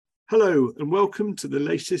Hello and welcome to the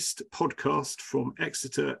latest podcast from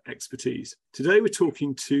Exeter Expertise. Today we're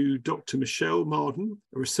talking to Dr. Michelle Marden,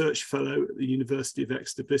 a research fellow at the University of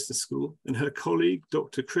Exeter Business School, and her colleague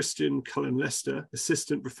Dr. Christian Cullen-Lester,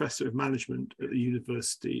 assistant professor of management at the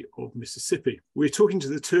University of Mississippi. We're talking to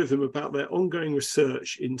the two of them about their ongoing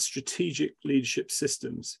research in strategic leadership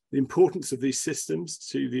systems, the importance of these systems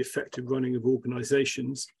to the effective running of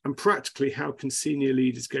organizations, and practically how can senior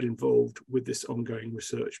leaders get involved with this ongoing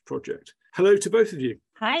research project. Hello to both of you.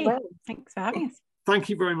 Hi, hello. Thanks for having us. Thank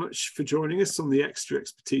you very much for joining us on the Exeter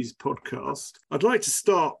Expertise podcast. I'd like to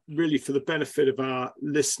start really for the benefit of our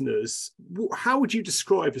listeners. How would you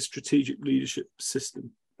describe a strategic leadership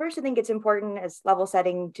system? First, I think it's important as level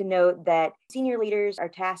setting to note that senior leaders are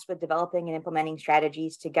tasked with developing and implementing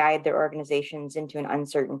strategies to guide their organizations into an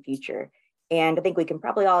uncertain future. And I think we can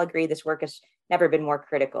probably all agree this work has never been more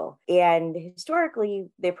critical. And historically,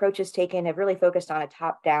 the approaches taken have really focused on a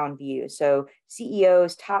top-down view. So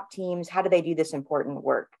CEOs, top teams, how do they do this important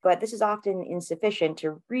work? But this is often insufficient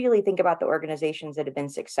to really think about the organizations that have been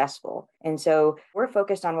successful. And so we're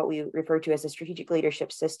focused on what we refer to as a strategic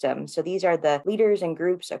leadership system. So these are the leaders and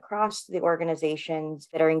groups across the organizations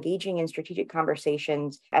that are engaging in strategic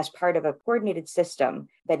conversations as part of a coordinated system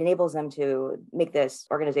that enables them to make this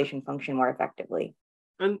organization function more effectively.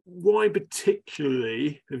 And why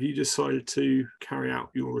particularly have you decided to carry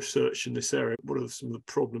out your research in this area? What are some of the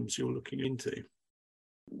problems you're looking into?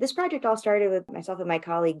 This project all started with myself and my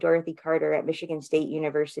colleague, Dorothy Carter at Michigan State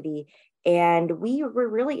University. And we were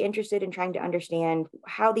really interested in trying to understand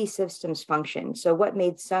how these systems function. So what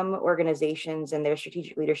made some organizations and their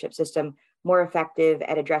strategic leadership system more effective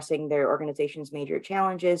at addressing their organization's major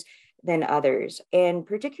challenges than others. And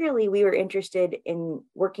particularly, we were interested in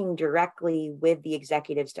working directly with the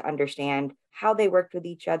executives to understand how they worked with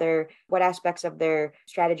each other, what aspects of their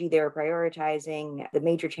strategy they were prioritizing, the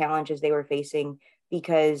major challenges they were facing,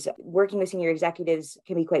 because working with senior executives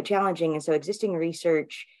can be quite challenging. And so existing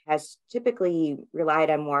research has typically relied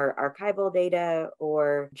on more archival data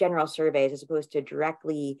or general surveys, as opposed to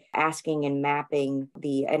directly asking and mapping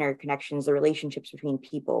the interconnections, the relationships between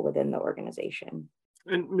people within the organization.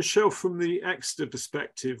 And Michelle, from the Exeter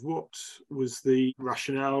perspective, what was the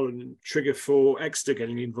rationale and trigger for Exeter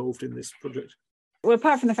getting involved in this project? Well,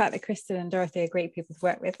 apart from the fact that Kristen and Dorothy are great people to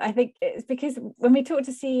work with, I think it's because when we talk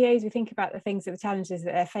to CEOs, we think about the challenges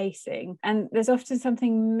that they're facing, and there's often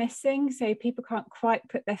something missing. So people can't quite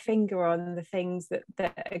put their finger on the things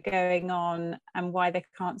that are going on and why they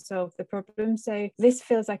can't solve the problem. So this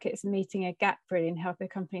feels like it's meeting a gap really in helping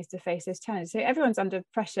companies to face those challenges. So everyone's under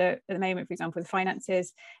pressure at the moment, for example, with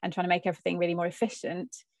finances and trying to make everything really more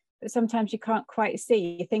efficient. But sometimes you can't quite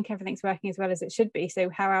see. You think everything's working as well as it should be.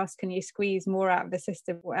 So how else can you squeeze more out of the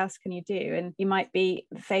system? What else can you do? And you might be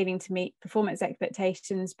failing to meet performance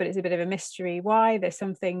expectations, but it's a bit of a mystery why. There's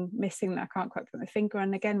something missing that I can't quite put my finger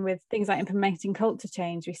on. Again, with things like implementing culture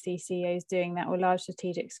change, we see CEOs doing that, or large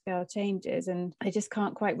strategic scale changes, and they just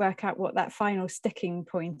can't quite work out what that final sticking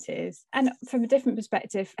point is. And from a different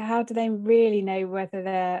perspective, how do they really know whether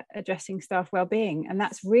they're addressing staff well-being? And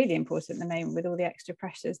that's really important at the moment with all the extra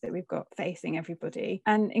pressures that we've got facing everybody.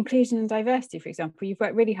 And inclusion and diversity, for example, you've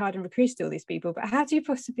worked really hard and recruited all these people, but how do you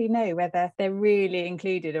possibly know whether they're really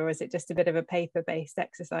included, or is it just a bit of a paper-based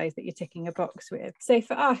exercise that you're ticking a box with? So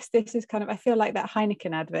for us, this is kind of, I feel like that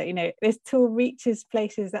Heineken advert, this tool reaches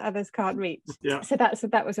places that others can't reach. Yeah. So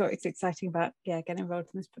that was what was exciting about getting involved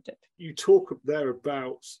in this project. You talk there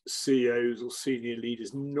about CEOs or senior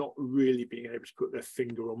leaders not really being able to put their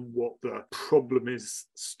finger on what the problem is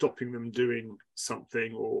stopping them doing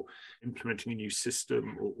something or implementing a new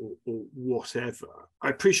system or whatever. I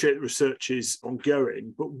appreciate the research is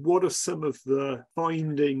ongoing, but what are some of the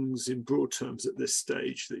findings in broad terms at this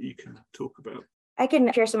stage that you can talk about? I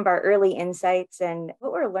can share some of our early insights. And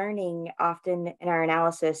what we're learning often in our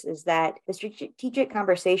analysis is that the strategic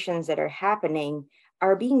conversations that are happening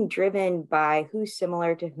are being driven by who's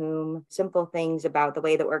similar to whom, simple things about the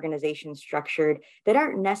way the organization's structured that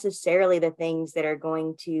aren't necessarily the things that are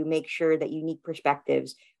going to make sure that unique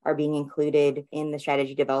perspectives are being included in the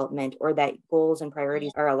strategy development, or that goals and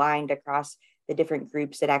priorities are aligned across the different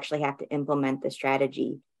groups that actually have to implement the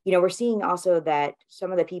strategy. We're seeing also that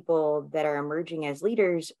some of the people that are emerging as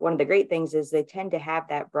leaders, one of the great things is they tend to have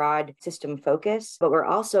that broad system focus, but we're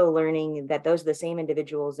also learning that those are the same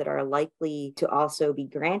individuals that are likely to also be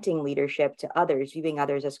granting leadership to others, viewing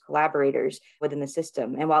others as collaborators within the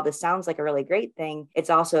system. And while this sounds like a really great thing, it's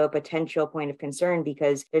also a potential point of concern,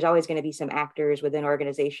 because there's always going to be some actors within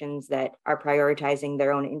organizations that are prioritizing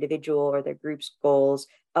their own individual or their group's goals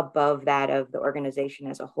above that of the organization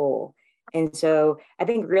as a whole. And so I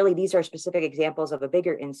think really these are specific examples of a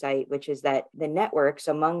bigger insight, which is that the networks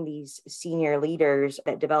among these senior leaders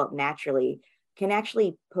that develop naturally can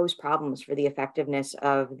actually pose problems for the effectiveness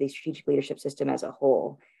of the strategic leadership system as a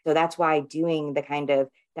whole. So that's why doing the kind of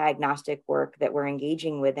diagnostic work that we're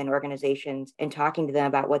engaging with in organizations and talking to them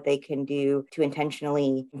about what they can do to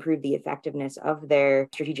intentionally improve the effectiveness of their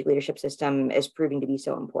strategic leadership system is proving to be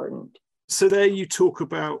so important. So there you talk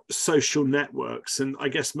about social networks, and I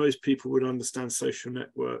guess most people would understand social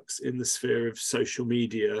networks in the sphere of social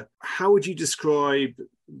media. How would you describe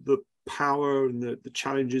the power and the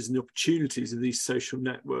challenges and the opportunities of these social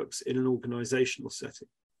networks in an organizational setting?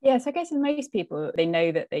 Yes, I guess in most people, they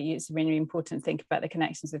know that it's really important to think about the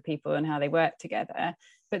connections with people and how they work together.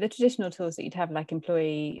 But the traditional tools that you'd have, like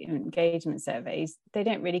employee engagement surveys, they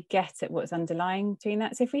don't really get at what's underlying between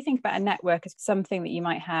that. So if we think about a network as something that you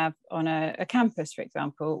might have on a campus, for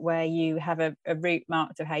example, where you have a route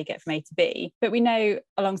marked of how you get from A to B, but we know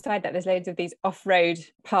alongside that there's loads of these off-road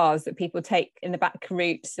paths that people take in the back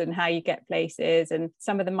routes and how you get places. And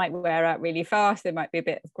some of them might wear out really fast. There might be a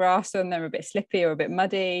bit of grass on them, a bit slippy or a bit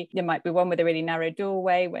muddy. There might be one with a really narrow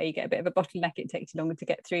doorway where you get a bit of a bottleneck. It takes you longer to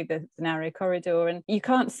get through the narrow corridor. And you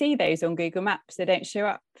can't see those on Google Maps. They don't show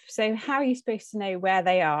up. So how are you supposed to know where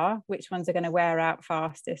they are, which ones are going to wear out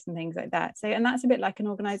fastest and things like that? So, and that's a bit like an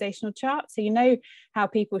organizational chart. So you know how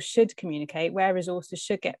people should communicate, where resources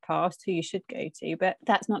should get past, who you should go to, but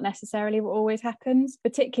that's not necessarily what always happens,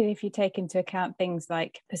 particularly if you take into account things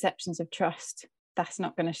like perceptions of trust. That's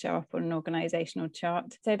not going to show up on an organizational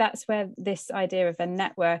chart. So that's where this idea of a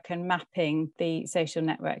network and mapping the social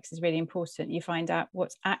networks is really important. You find out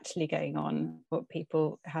what's actually going on, what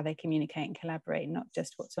people, how they communicate and collaborate, not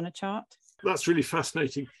just what's on a chart. That's really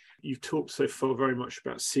fascinating. You've talked so far very much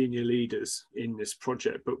about senior leaders in this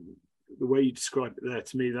project, but the way you describe it there,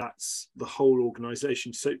 to me, that's the whole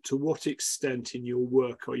organization. So to what extent in your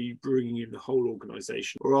work are you bringing in the whole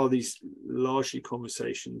organization, or are these largely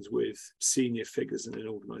conversations with senior figures in an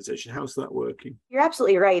organization? How's that working? You're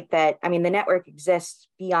absolutely right that, the network exists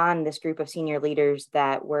beyond this group of senior leaders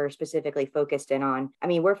that we're specifically focused in on.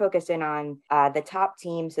 We're focused in on the top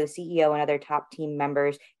team, so the CEO and other top team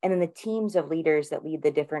members, and then the teams of leaders that lead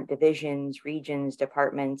the different divisions, regions,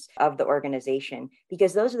 departments of the organization,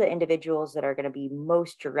 because those are the individuals that are going to be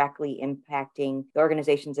most directly impacting the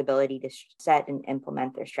organization's ability to set and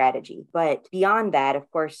implement their strategy. But beyond that, of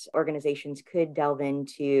course, organizations could delve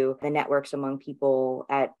into the networks among people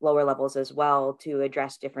at lower levels as well to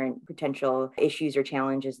address different potential issues or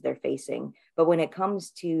challenges they're facing. But when it comes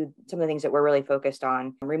to some of the things that we're really focused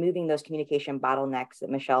on, removing those communication bottlenecks that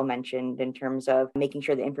Michelle mentioned in terms of making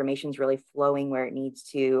sure the information is really flowing where it needs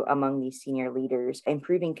to among these senior leaders,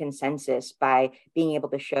 improving consensus by being able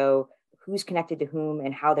to show who's connected to whom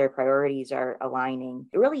and how their priorities are aligning.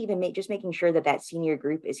 It really even just making sure that that senior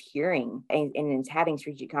group is hearing and is having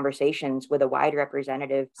strategic conversations with a wide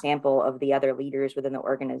representative sample of the other leaders within the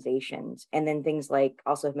organizations. And then things like,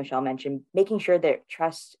 also as Michelle mentioned, making sure that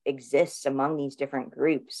trust exists among these different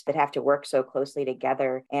groups that have to work so closely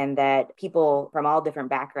together, and that people from all different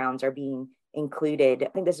backgrounds are being included. I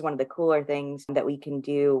think this is one of the cooler things that we can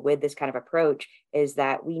do with this kind of approach, is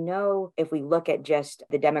that we know if we look at just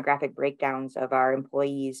the demographic breakdowns of our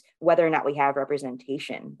employees, whether or not we have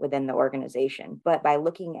representation within the organization. But by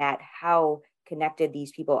looking at how connected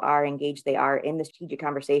these people are, engaged they are in the strategic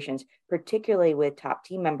conversations, particularly with top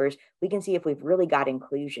team members, we can see if we've really got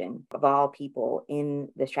inclusion of all people in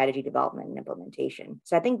the strategy development and implementation.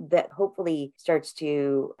 So I think that hopefully starts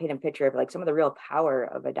to paint a picture of like some of the real power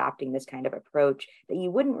of adopting this kind of approach that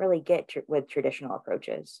you wouldn't really get with traditional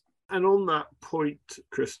approaches. And on that point,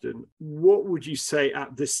 Kristen, what would you say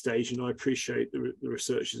at this stage, and I appreciate the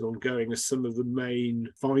research is ongoing, are some of the main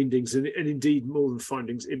findings and indeed more than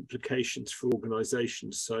findings, implications for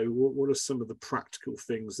organisations? So what are some of the practical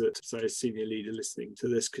things that, say, a senior leader listening to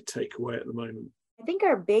this could take away at the moment? I think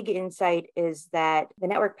our big insight is that the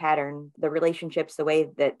network pattern, the relationships, the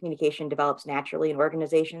way that communication develops naturally in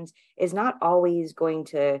organizations is not always going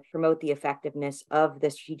to promote the effectiveness of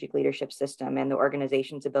the strategic leadership system and the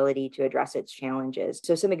organization's ability to address its challenges.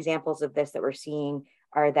 So some examples of this that we're seeing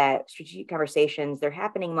are that strategic conversations, they're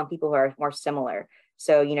happening among people who are more similar.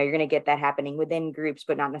 So, you're going to get that happening within groups,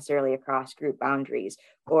 but not necessarily across group boundaries,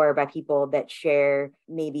 or by people that share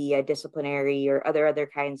maybe a disciplinary or other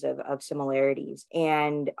kinds of similarities.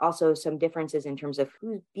 And also some differences in terms of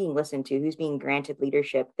who's being listened to, who's being granted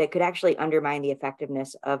leadership that could actually undermine the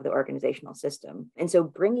effectiveness of the organizational system. And so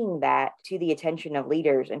bringing that to the attention of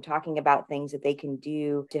leaders and talking about things that they can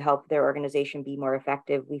do to help their organization be more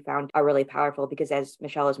effective, we found are really powerful, because as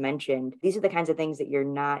Michelle has mentioned, these are the kinds of things that you're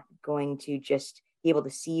not going to just be able to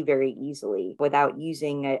see very easily without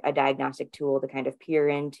using a diagnostic tool to kind of peer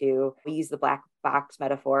into. We use the black box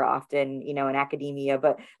metaphor often, in academia,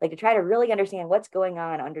 but like to try to really understand what's going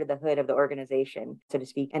on under the hood of the organization, so to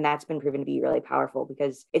speak. And that's been proven to be really powerful,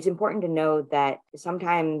 because it's important to know that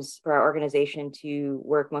sometimes for our organization to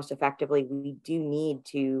work most effectively, we do need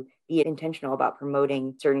to be intentional about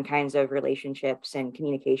promoting certain kinds of relationships and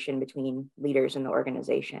communication between leaders in the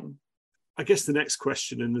organization. I guess the next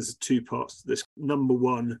question, and there's two parts to this. Number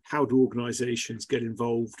one, how do organizations get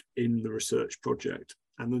involved in the research project?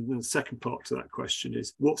 And then the second part to that question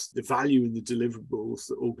is, what's the value and the deliverables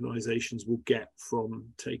that organizations will get from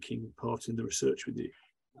taking part in the research with you?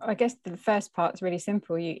 I guess the first part is really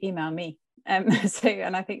simple. You email me. And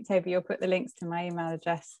I think, Toby, you'll put the links to my email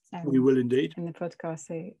address. We will indeed. In the podcast.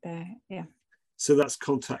 So there, yeah. So that's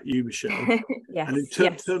contact you, Michelle. Yes. And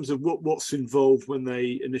in terms of what's involved when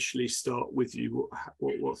they initially start with you,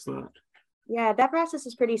 what's that? Yeah, that process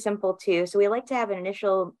is pretty simple too. So we like to have an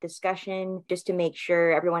initial discussion just to make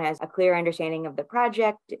sure everyone has a clear understanding of the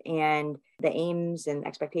project and the aims and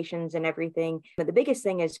expectations and everything. But the biggest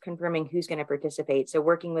thing is confirming who's going to participate. So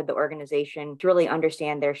working with the organization to really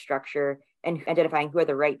understand their structure and identifying who are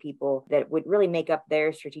the right people that would really make up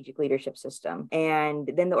their strategic leadership system.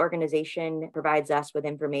 And then the organization provides us with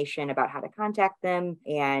information about how to contact them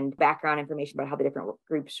and background information about how the different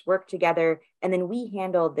groups work together. And then we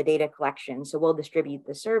handle the data collection. So we'll distribute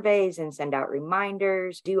the surveys and send out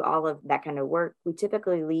reminders, do all of that kind of work. We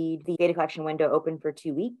typically leave the data collection window open for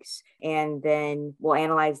 2 weeks, and then we'll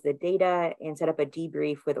analyze the data and set up a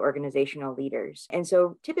debrief with organizational leaders. And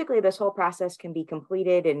so typically this whole process can be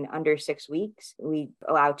completed in under 6 weeks. We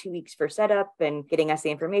allow 2 weeks for setup and getting us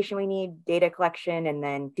the information we need, data collection, and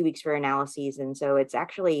then 2 weeks for analyses. And so it's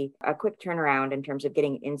actually a quick turnaround in terms of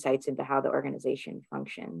getting insights into how the organization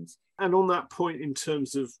functions. And on that point, in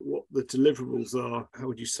terms of what the deliverables are, how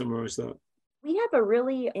would you summarize that? We have a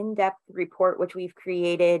really in-depth report, which we've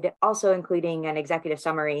created, also including an executive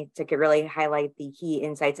summary to really highlight the key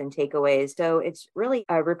insights and takeaways. So it's really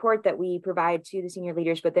a report that we provide to the senior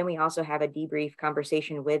leaders, but then we also have a debrief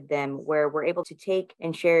conversation with them where we're able to take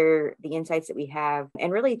and share the insights that we have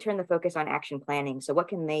and really turn the focus on action planning. So what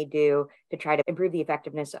can they do to try to improve the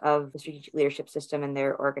effectiveness of the strategic leadership system in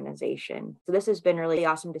their organization? So this has been really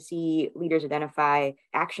awesome to see leaders identify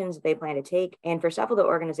actions that they plan to take. And for several of the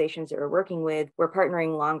organizations that we're working with, we're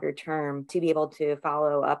partnering longer term to be able to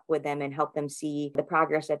follow up with them and help them see the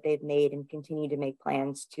progress that they've made and continue to make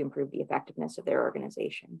plans to improve the effectiveness of their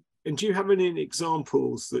organization. And do you have any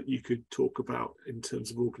examples that you could talk about in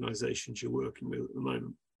terms of organizations you're working with at the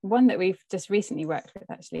moment? One that we've just recently worked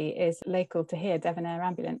with actually is local to here, Devon Air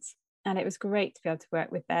Ambulance. And it was great to be able to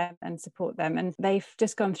work with them and support them. And they've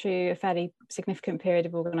just gone through a fairly significant period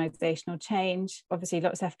of organisational change. Obviously,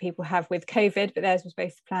 lots of people have with COVID, but theirs was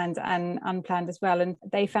both planned and unplanned as well. And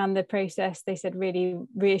they found the process, they said, really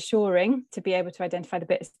reassuring to be able to identify the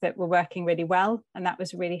bits that were working really well. And that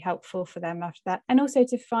was really helpful for them after that. And also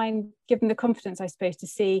to give them the confidence, I suppose, to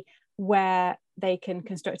see where they can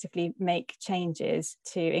constructively make changes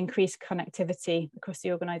to increase connectivity across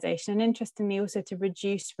the organisation, and interestingly also to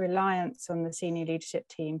reduce reliance on the senior leadership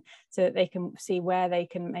team so that they can see where they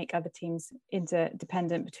can make other teams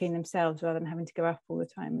interdependent between themselves rather than having to go up all the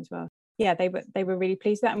time as well. Yeah, they were really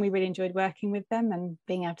pleased with that, and we really enjoyed working with them and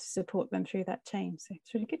being able to support them through that change. So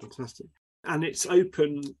it's really good. Fantastic. And it's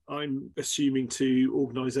open, I'm assuming, to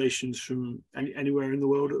organisations from anywhere in the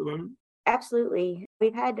world at the moment? Absolutely.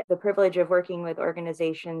 We've had the privilege of working with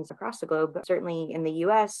organizations across the globe, certainly in the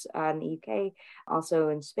US, in the UK, also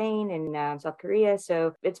in Spain and South Korea.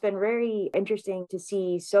 So it's been very interesting to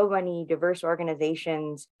see so many diverse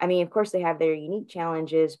organizations. I mean, of course, they have their unique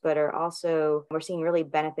challenges, but we're seeing really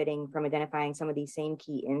benefiting from identifying some of these same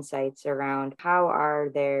key insights around how are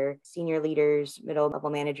their senior leaders, middle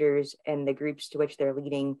level managers, and the groups to which they're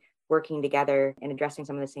leading working together and addressing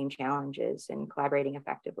some of the same challenges and collaborating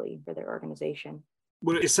effectively for their organization.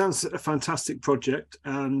 Well, it sounds a fantastic project,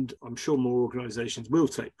 and I'm sure more organisations will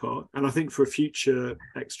take part. And I think for a future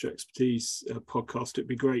Extra Expertise podcast, it'd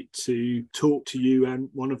be great to talk to you and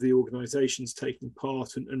one of the organisations taking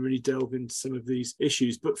part and really delve into some of these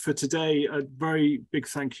issues. But for today, a very big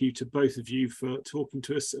thank you to both of you for talking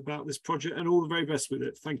to us about this project, and all the very best with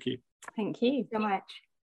it. Thank you. Thank you so much.